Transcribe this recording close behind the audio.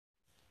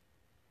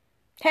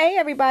Hey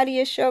everybody,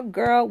 it's your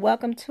girl.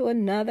 Welcome to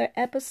another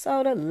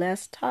episode of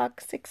Let's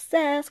Talk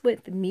Success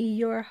with me,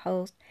 your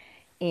host,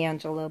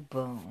 Angela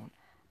Boone.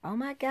 Oh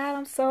my God,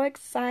 I'm so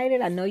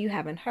excited. I know you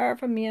haven't heard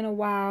from me in a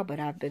while,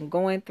 but I've been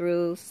going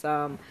through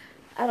some,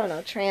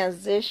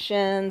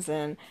 transitions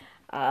and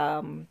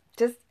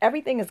just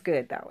everything is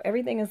good though.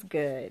 Everything is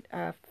good.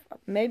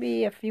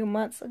 Maybe a few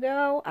months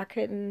ago, I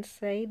couldn't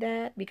say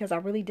that because I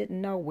really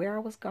didn't know where I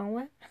was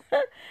going.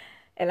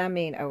 And I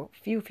mean a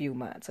few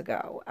months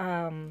ago.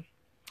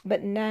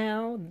 But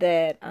now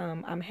that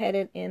I'm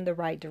headed in the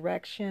right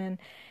direction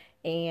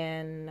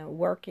and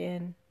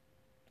working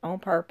on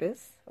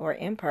purpose or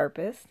in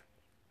purpose,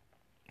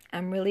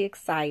 I'm really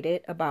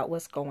excited about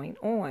what's going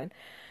on.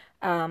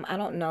 I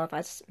don't know if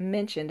I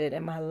mentioned it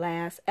in my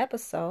last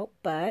episode,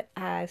 but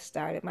I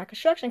started my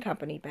construction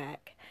company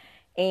back.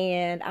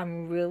 And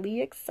I'm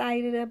really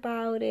excited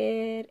about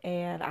it.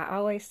 And I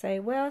always say,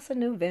 well, it's a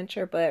new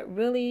venture, but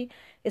really,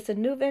 it's a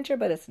new venture,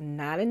 but it's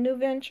not a new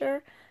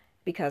venture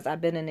because I've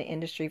been in the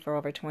industry for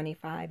over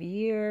 25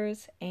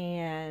 years,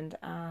 and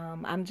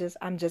I'm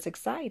just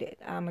excited.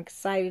 I'm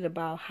excited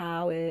about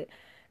how it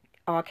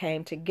all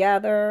came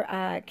together.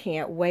 I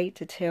can't wait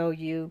to tell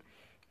you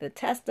the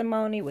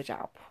testimony, which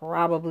I'll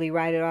probably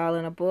write it all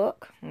in a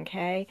book,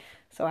 okay?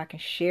 So I can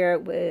share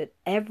it with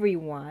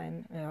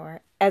everyone,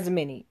 or as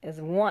many as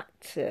want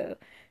to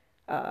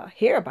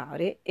hear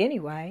about it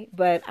anyway.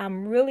 But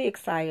I'm really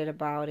excited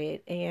about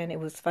it, and it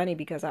was funny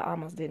because I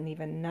almost didn't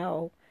even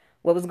know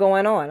what was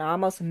going on. I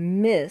almost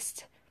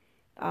missed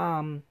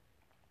um,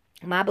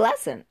 my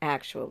blessing,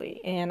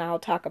 actually. And I'll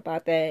talk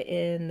about that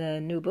in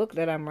the new book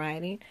that I'm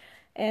writing,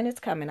 and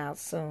it's coming out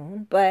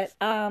soon. But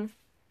to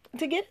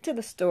get into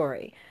the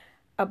story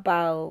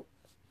about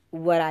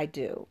what I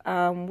do,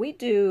 we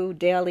do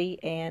daily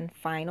and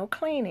final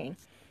cleaning.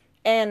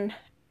 And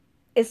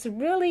it's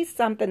really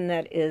something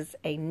that is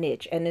a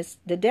niche, and it's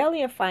the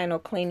daily and final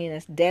cleaning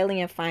is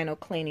daily and final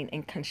cleaning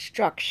in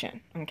construction,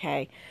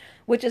 okay,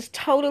 which is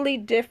totally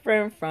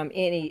different from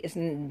any it's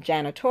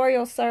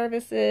janitorial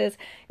services,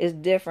 is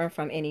different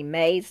from any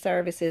maid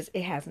services.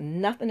 It has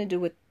nothing to do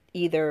with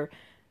either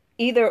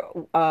either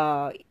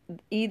uh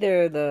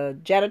either the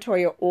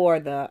janitorial or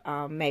the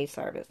maid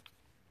service.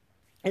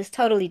 It's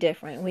totally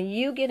different. When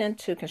you get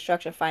into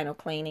construction final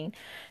cleaning,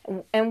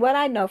 and what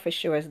I know for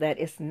sure is that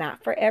it's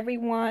not for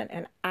everyone,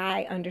 and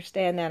I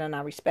understand that and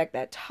I respect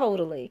that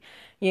totally.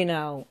 You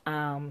know,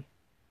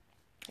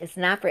 it's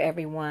not for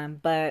everyone,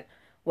 but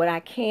what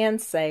I can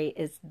say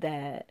is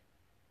that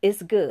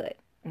it's good.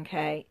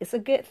 Okay, it's a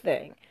good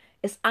thing.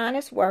 It's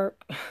honest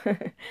work,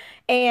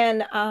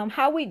 and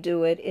how we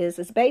do it is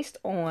it's based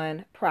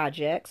on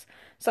projects.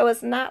 So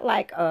it's not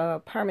like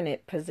a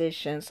permanent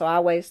position. So I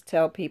always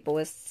tell people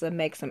it's to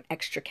make some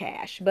extra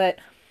cash. But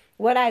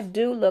what I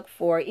do look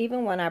for,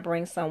 even when I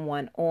bring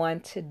someone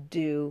on to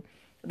do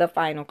the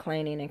final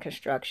cleaning and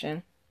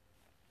construction,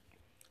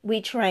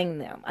 we train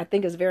them. I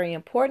think it's very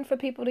important for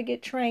people to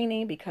get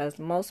training because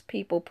most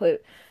people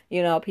put,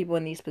 people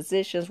in these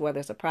positions, whether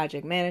it's a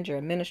project manager,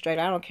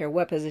 administrator, I don't care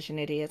what position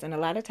it is. And a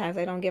lot of times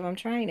they don't give them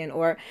training,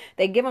 or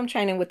they give them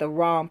training with the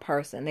wrong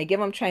person. They give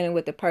them training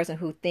with the person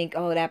who think,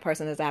 oh, that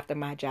person is after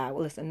my job.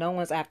 Well, listen, no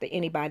one's after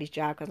anybody's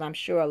job because I'm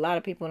sure a lot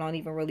of people don't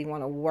even really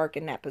want to work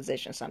in that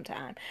position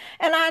sometimes.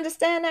 And I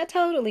understand that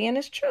totally. And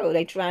it's true.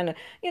 They trying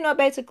to,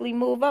 basically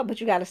move up,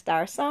 but you got to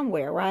start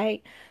somewhere,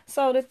 right?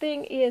 So the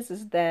thing is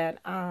that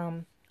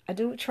I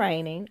do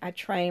training. I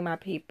train my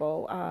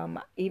people.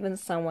 Even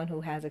someone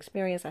who has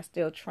experience, I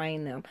still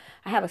train them.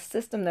 I have a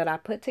system that I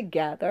put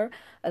together,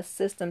 a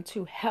system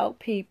to help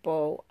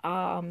people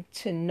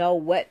to know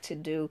what to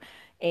do.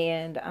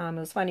 And it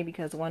was funny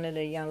because one of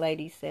the young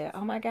ladies said,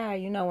 "Oh my God,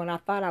 when I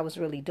thought I was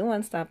really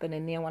doing something,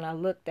 and then when I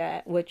looked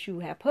at what you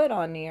have put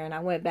on there, and I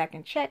went back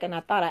and checked, and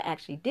I thought I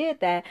actually did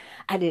that,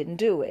 I didn't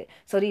do it.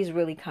 So these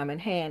really come in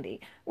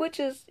handy, which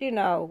is,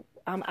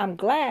 I'm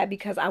glad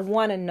because I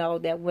want to know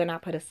that when I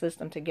put a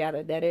system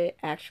together that it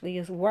actually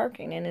is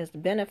working and is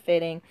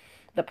benefiting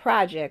the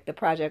project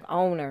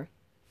owner,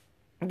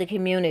 the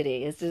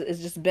community. It's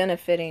just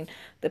benefiting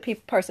the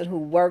person who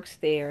works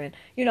there. And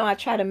I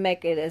try to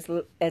make it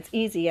as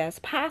easy as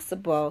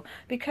possible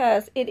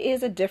because it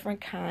is a different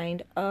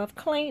kind of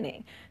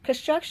cleaning.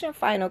 Construction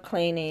final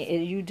cleaning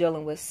is you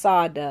dealing with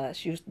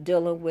sawdust, you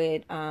dealing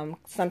with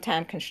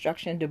sometimes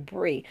construction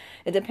debris.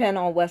 It depends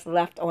on what's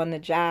left on the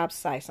job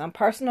site. Some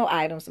personal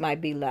items might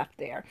be left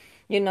there.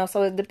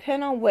 So it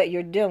depends on what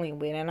you're dealing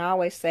with. And I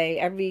always say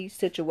every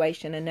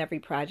situation and every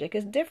project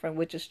is different,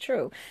 which is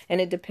true.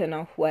 And it depends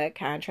on what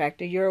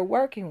contractor you're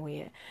working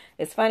with.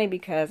 It's funny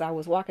because I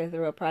was walking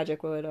through a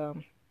project with a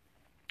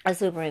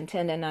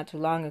superintendent not too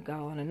long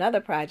ago on another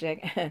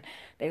project, and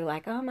they were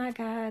like, "Oh my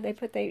God, they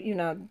put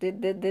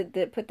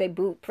did put their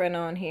boot print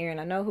on here,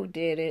 and I know who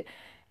did it."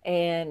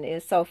 And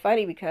it's so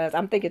funny because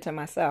I'm thinking to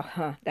myself,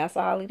 that's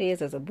all it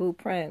is a boot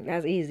print.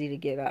 That's easy to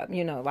get up,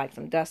 like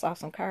some dust off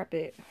some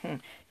carpet.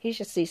 He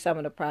should see some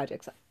of the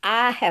projects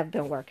I have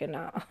been working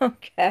on,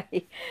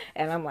 okay?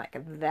 And I'm like,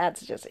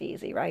 that's just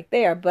easy right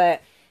there.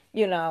 But,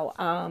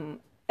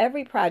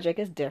 every project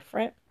is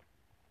different.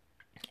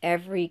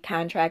 Every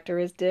contractor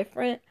is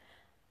different.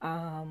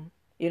 Some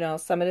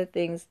of the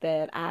things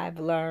that I've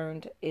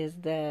learned is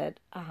that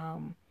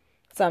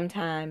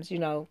sometimes,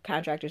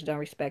 contractors don't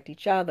respect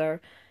each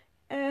other,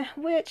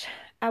 which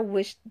I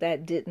wish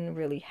that didn't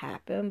really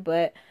happen,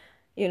 but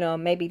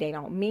maybe they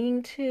don't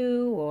mean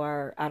to,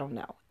 or I don't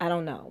know. I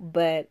don't know.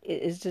 But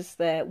it's just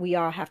that we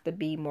all have to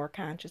be more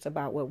conscious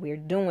about what we're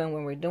doing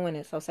when we're doing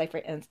it. So, say for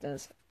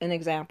instance, an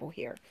example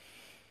here.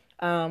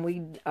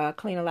 We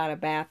clean a lot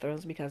of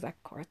bathrooms because,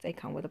 of course, they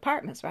come with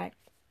apartments, right?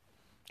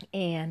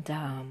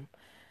 And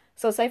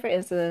so, say for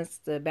instance,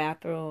 the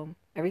bathroom,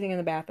 everything in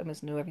the bathroom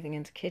is new, everything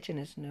in the kitchen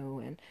is new,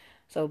 and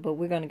so, but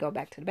we're going to go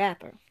back to the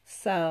bathroom.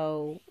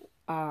 So,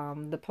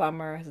 the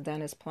plumber has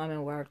done his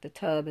plumbing work, the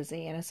tub is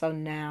in, and so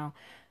now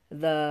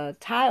the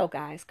tile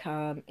guys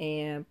come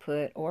and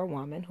put, or a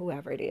woman,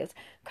 whoever it is,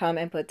 come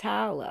and put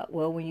tile up.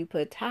 Well, when you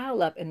put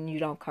tile up and you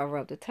don't cover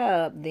up the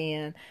tub,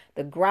 then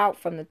the grout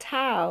from the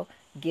tile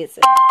gets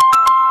in the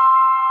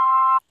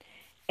tub,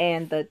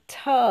 and the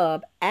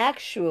tub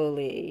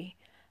actually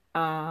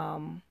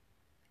um,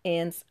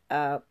 ends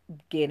up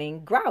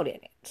getting grout in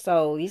it.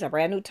 So these are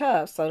brand new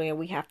tubs. So then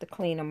we have to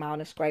clean them out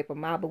and scrape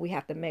them out. But we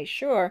have to make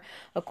sure,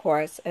 of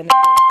course, and the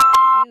things that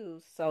I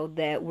use so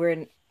that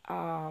we're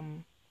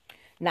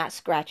not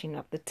scratching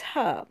up the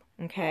tub.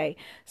 Okay.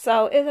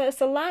 So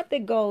it's a lot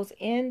that goes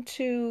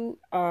into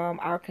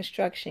our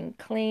construction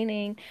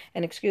cleaning.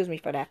 And excuse me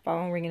for that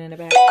phone ringing in the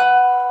background.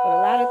 But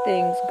a lot of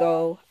things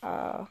go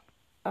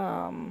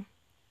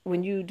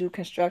when you do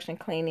construction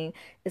cleaning.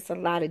 It's a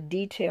lot of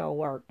detail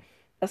work.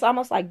 It's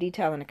almost like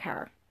detailing a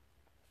car,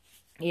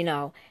 you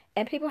know,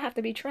 and people have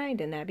to be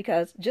trained in that,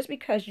 because just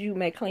because you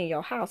may clean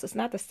your house, it's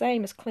not the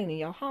same as cleaning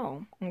your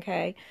home.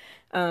 Okay.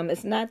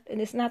 It's not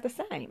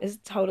the same. It's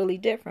totally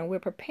different. We're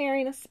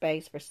preparing a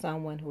space for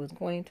someone who is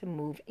going to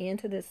move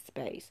into this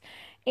space.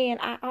 And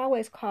I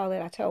always call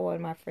it, I tell one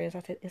of my friends,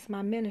 I said, it's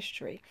my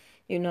ministry,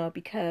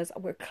 because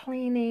we're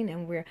cleaning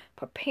and we're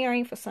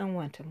preparing for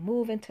someone to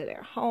move into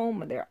their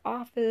home or their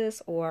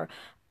office or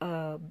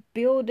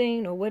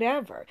building or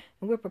whatever.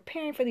 And we're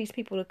preparing for these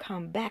people to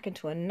come back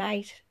into a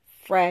nice,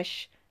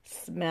 fresh,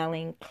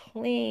 smelling,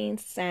 clean,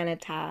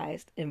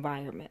 sanitized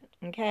environment.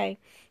 Okay.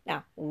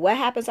 Now, what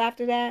happens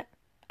after that?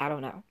 I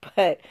don't know.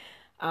 But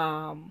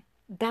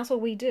that's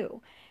what we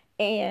do.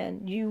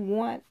 And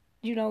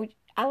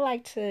I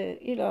like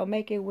to,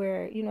 make it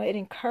where, it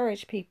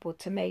encourage people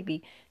to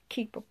maybe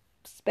keep a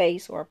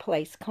space or a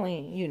place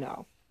clean,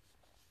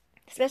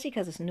 especially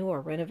because it's new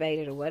or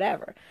renovated or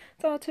whatever.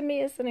 So to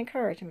me, it's an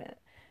encouragement,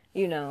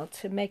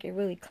 to make it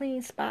really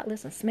clean,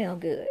 spotless, and smell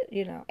good,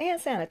 and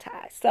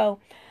sanitized. So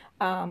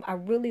I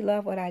really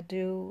love what I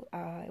do.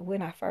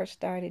 When I first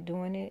started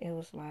doing it, it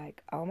was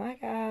like, oh my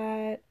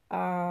God.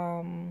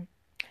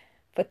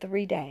 For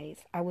 3 days,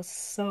 I was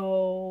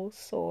so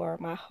sore.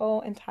 My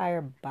whole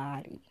entire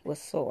body was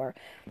sore.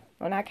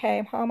 When I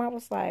came home, I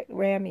was like,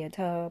 ran me a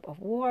tub of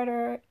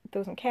water,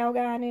 threw some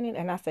Calgon in it,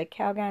 and I said,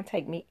 Calgon,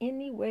 take me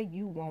anywhere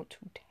you want to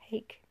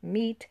take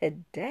me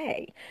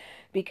today.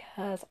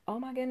 Because, oh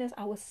my goodness,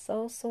 I was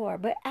so sore.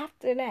 But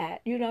after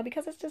that,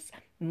 because it's just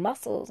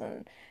muscles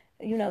and,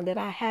 that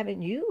I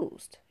haven't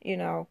used, in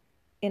a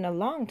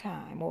long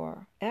time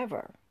or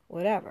ever,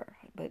 whatever.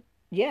 But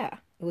yeah,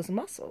 it was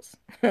muscles.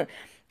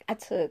 I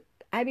took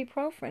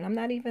ibuprofen. I'm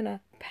not even a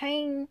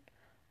pain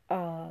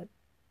uh,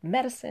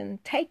 medicine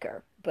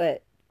taker,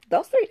 but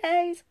those 3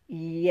 days,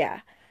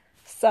 yeah.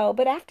 So,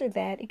 but after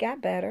that, it got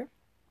better.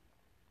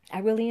 I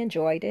really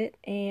enjoyed it,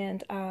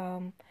 and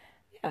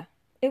yeah,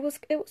 it was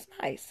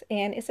nice.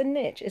 And it's a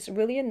niche. It's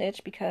really a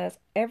niche because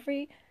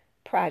every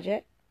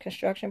project,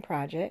 construction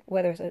project,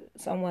 whether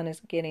someone is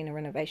getting a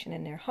renovation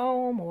in their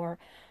home or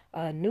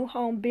a new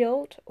home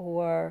built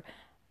or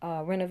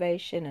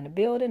renovation in a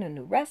building, a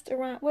new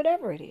restaurant,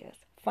 whatever it is.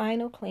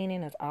 Final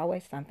cleaning is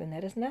always something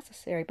that is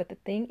necessary. But the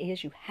thing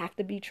is, you have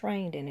to be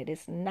trained in it.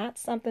 It's not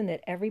something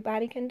that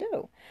everybody can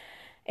do.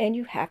 And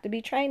you have to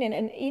be trained in it.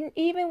 And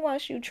even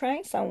once you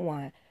train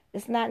someone,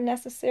 it's not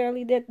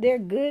necessarily that they're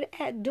good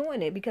at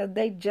doing it because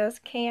they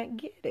just can't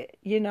get it,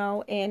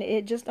 and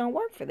it just don't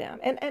work for them.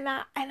 And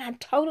I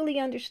totally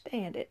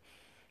understand it.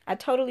 I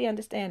totally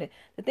understand it.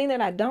 The thing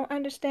that I don't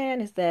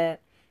understand is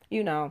that,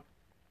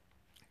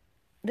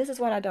 this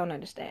is what I don't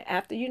understand.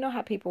 After,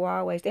 how people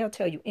always, they'll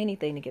tell you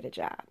anything to get a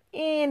job.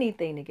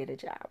 Anything to get a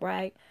job,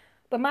 right?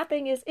 But my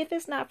thing is, if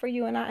it's not for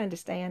you, and I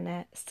understand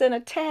that, send a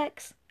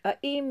text, an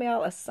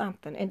email, or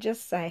something, and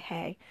just say,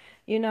 hey,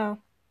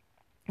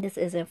 this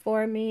isn't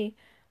for me.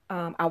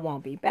 I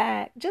won't be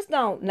back. Just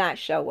don't not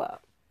show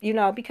up,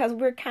 because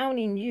we're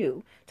counting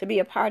you to be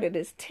a part of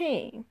this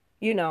team.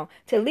 To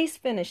at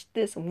least finish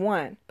this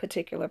one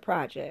particular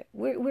project.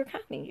 We're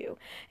counting you.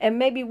 And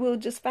maybe we'll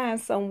just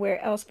find somewhere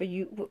else for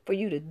you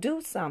to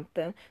do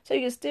something so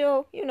you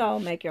still,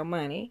 make your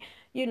money,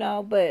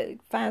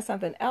 but find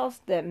something else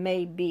that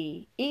may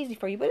be easy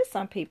for you. But it's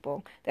some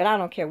people that I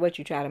don't care what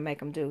you try to make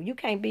them do. You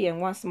can't be in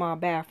one small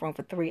bathroom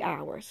for 3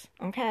 hours,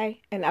 okay?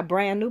 And a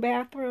brand new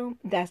bathroom,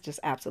 that's just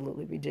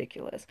absolutely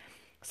ridiculous.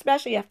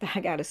 Especially after I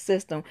got a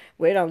system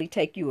where it only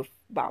take you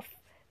about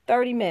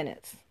 30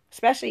 minutes,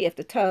 especially if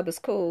the tub is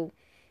cool.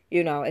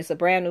 You know, it's a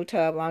brand new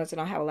tub, as long as it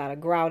don't have a lot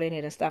of grout in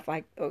it and stuff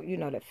like,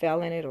 that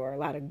fell in it or a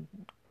lot of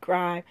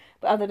grime.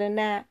 But other than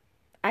that,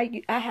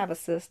 I have a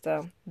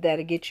system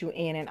that'll get you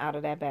in and out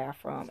of that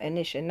bathroom, and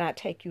it should not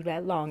take you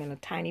that long in a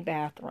tiny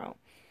bathroom.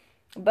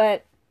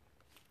 But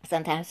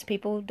sometimes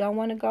people don't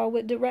want to go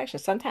with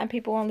directions. Sometimes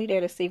people only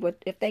there to see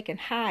what if they can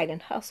hide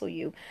and hustle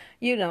you,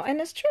 and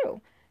it's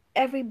true.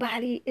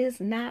 Everybody is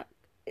not.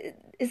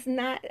 It's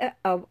not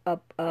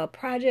a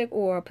project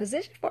or a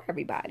position for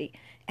everybody,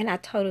 and I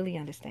totally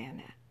understand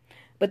that.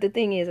 But the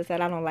thing is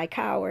that I don't like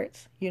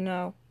cowards.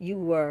 You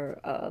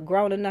were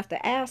grown enough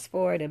to ask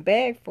for it and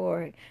beg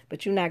for it,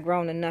 but you're not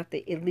grown enough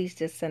to at least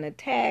just send a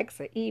text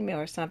or email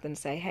or something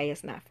to say, hey,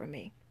 it's not for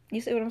me. You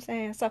see what I'm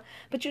saying? So,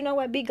 but you know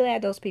what? Be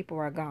glad those people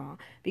are gone,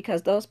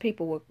 because those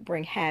people will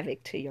bring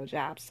havoc to your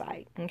job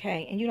site,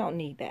 okay? And you don't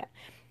need that.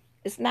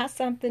 It's not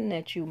something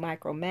that you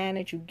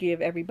micromanage. You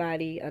give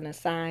everybody an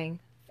assigned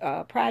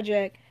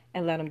project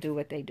and let them do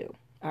what they do,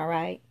 all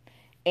right?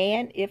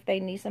 And if they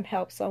need some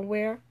help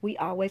somewhere, we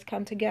always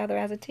come together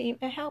as a team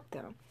and help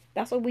them.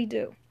 That's what we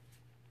do.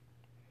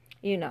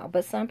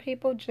 But some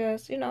people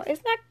just,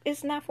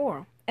 it's not for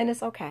them. And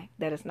it's okay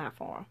that it's not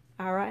for them.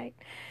 All right.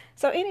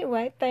 So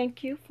anyway,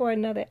 thank you for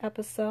another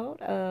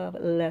episode of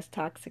Let's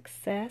Talk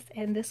Success.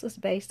 And this was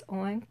based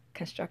on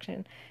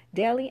construction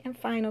daily and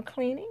final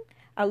cleaning.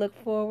 I look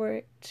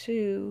forward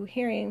to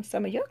hearing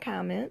some of your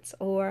comments,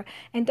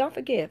 and don't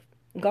forget,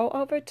 go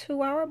over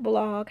to our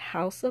blog,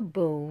 House of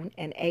Boone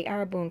and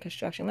A.R. Boone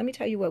Construction. Let me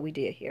tell you what we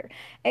did here.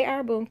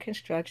 A.R. Boone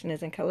Construction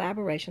is in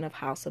collaboration of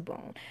House of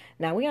Boone.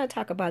 Now, we're going to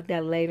talk about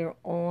that later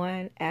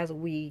on as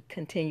we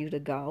continue to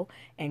go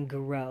and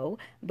grow.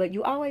 But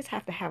you always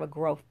have to have a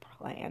growth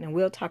plan, and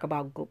we'll talk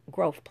about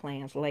growth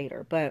plans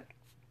later. But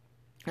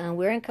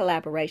we're in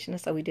collaboration,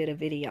 so we did a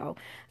video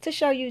to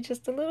show you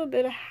just a little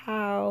bit of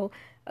how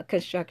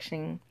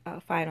construction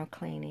final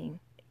cleaning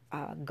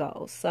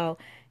goes. So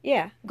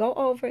yeah, go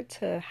over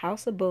to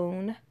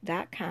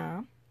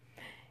houseofboone.com,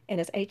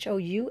 and it's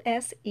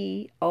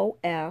HOUSEOF,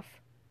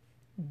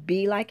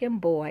 B like in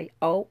boy,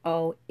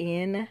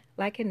 OON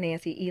like in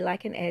Nancy, E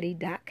like in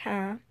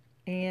Eddie.com,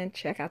 and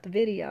check out the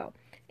video.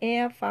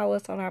 And follow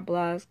us on our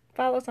blogs,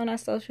 follow us on our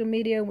social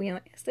media. We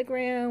on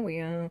Instagram,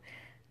 we on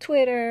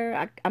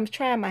Twitter. I'm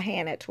trying my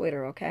hand at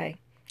Twitter, okay?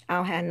 I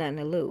don't have nothing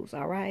to lose,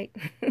 all right?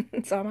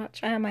 So I'm not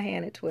trying my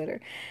hand at Twitter.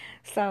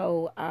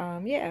 So,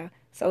 yeah.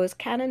 So it's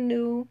kind of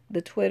new.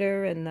 The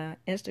Twitter and the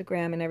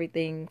Instagram and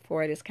everything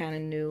for it is kind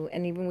of new.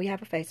 And even we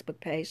have a Facebook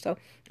page. So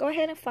go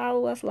ahead and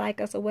follow us,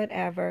 like us, or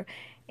whatever.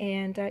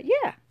 And,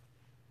 yeah.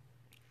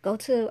 Go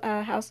to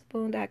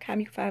houseofboone.com.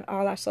 You can find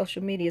all our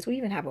social medias. We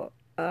even have a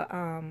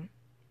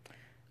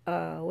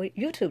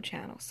YouTube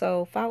channel.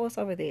 So follow us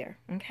over there,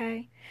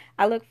 okay?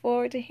 I look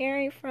forward to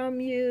hearing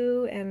from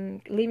you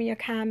and leaving your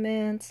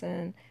comments.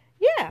 And,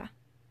 yeah,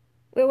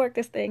 we'll work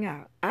this thing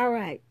out. All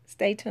right.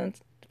 Stay tuned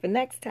for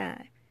next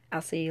time.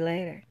 I'll see you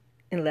later.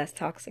 And Let's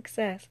Talk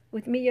Success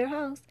with me, your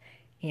host,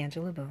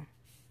 Angela Boone.